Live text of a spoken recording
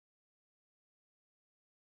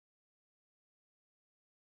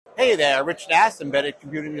Hey there, Rich Nass, Embedded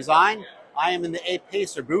Computing Design. I am in the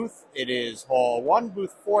Apacer booth. It is Hall 1,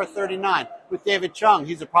 booth 439, with David Chung.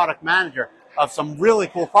 He's a product manager of some really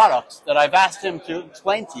cool products that I've asked him to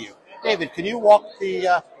explain to you. David, can you walk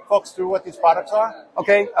the folks through what these products are?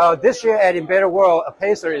 Okay, this year at Embedded World,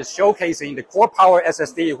 Apacer is showcasing the Core Power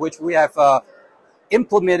SSD, which we have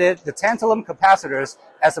implemented the tantalum capacitors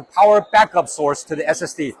as a power backup source to the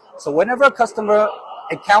SSD. So whenever a customer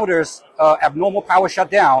encounters abnormal power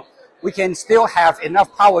shutdown, we can still have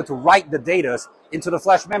enough power to write the data into the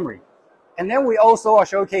flash memory. And then we also are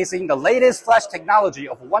showcasing the latest flash technology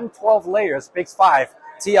of 112 layers BiCS5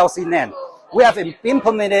 TLC NAND. We have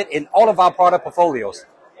implemented in all of our product portfolios.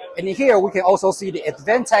 And here we can also see the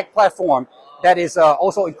Advantech platform that is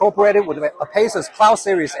also incorporated with Apacer's Cloud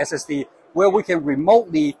Series SSD, where we can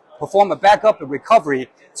remotely perform a backup and recovery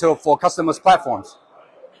for customers' platforms.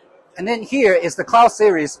 And then here is the Cloud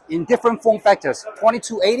Series in different form factors,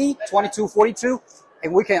 2280, 2242,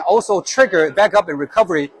 and we can also trigger backup and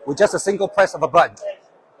recovery with just a single press of a button.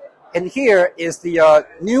 And here is the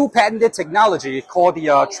new patented technology called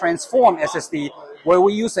the Transform SSD, where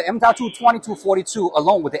we use the M.2 2242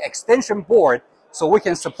 along with the extension board, so we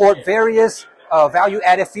can support various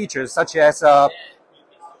value-added features such as OOB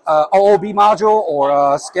module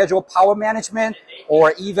or schedule power management,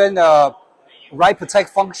 or even write protect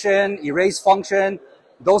function, erase function,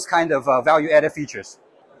 those kind of value-added features.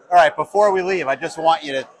 All right, before we leave, I just want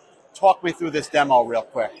you to talk me through this demo real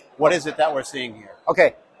quick. What is it that we're seeing here?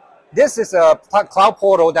 Okay, this is a cloud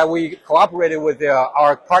portal that we cooperated with.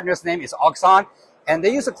 Our partner's name is Oxon, and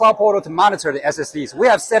they use a cloud portal to monitor the SSDs. We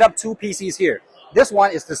have set up two PCs here. This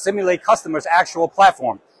one is to simulate customers' actual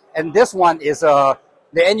platform, and this one is the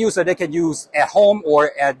end user they can use at home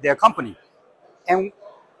or at their company. And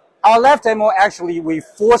our left demo, actually, we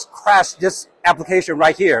force crash this application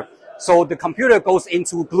right here. So the computer goes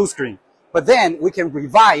into blue screen. But then we can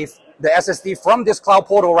revive the SSD from this cloud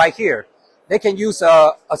portal right here. They can use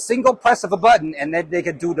a single press of a button, and then they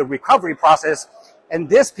can do the recovery process. And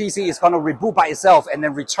this PC is going to reboot by itself and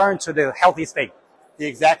then return to the healthy state. The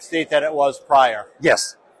exact state that it was prior?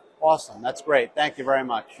 Yes. Awesome. That's great. Thank you very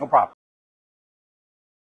much. No problem.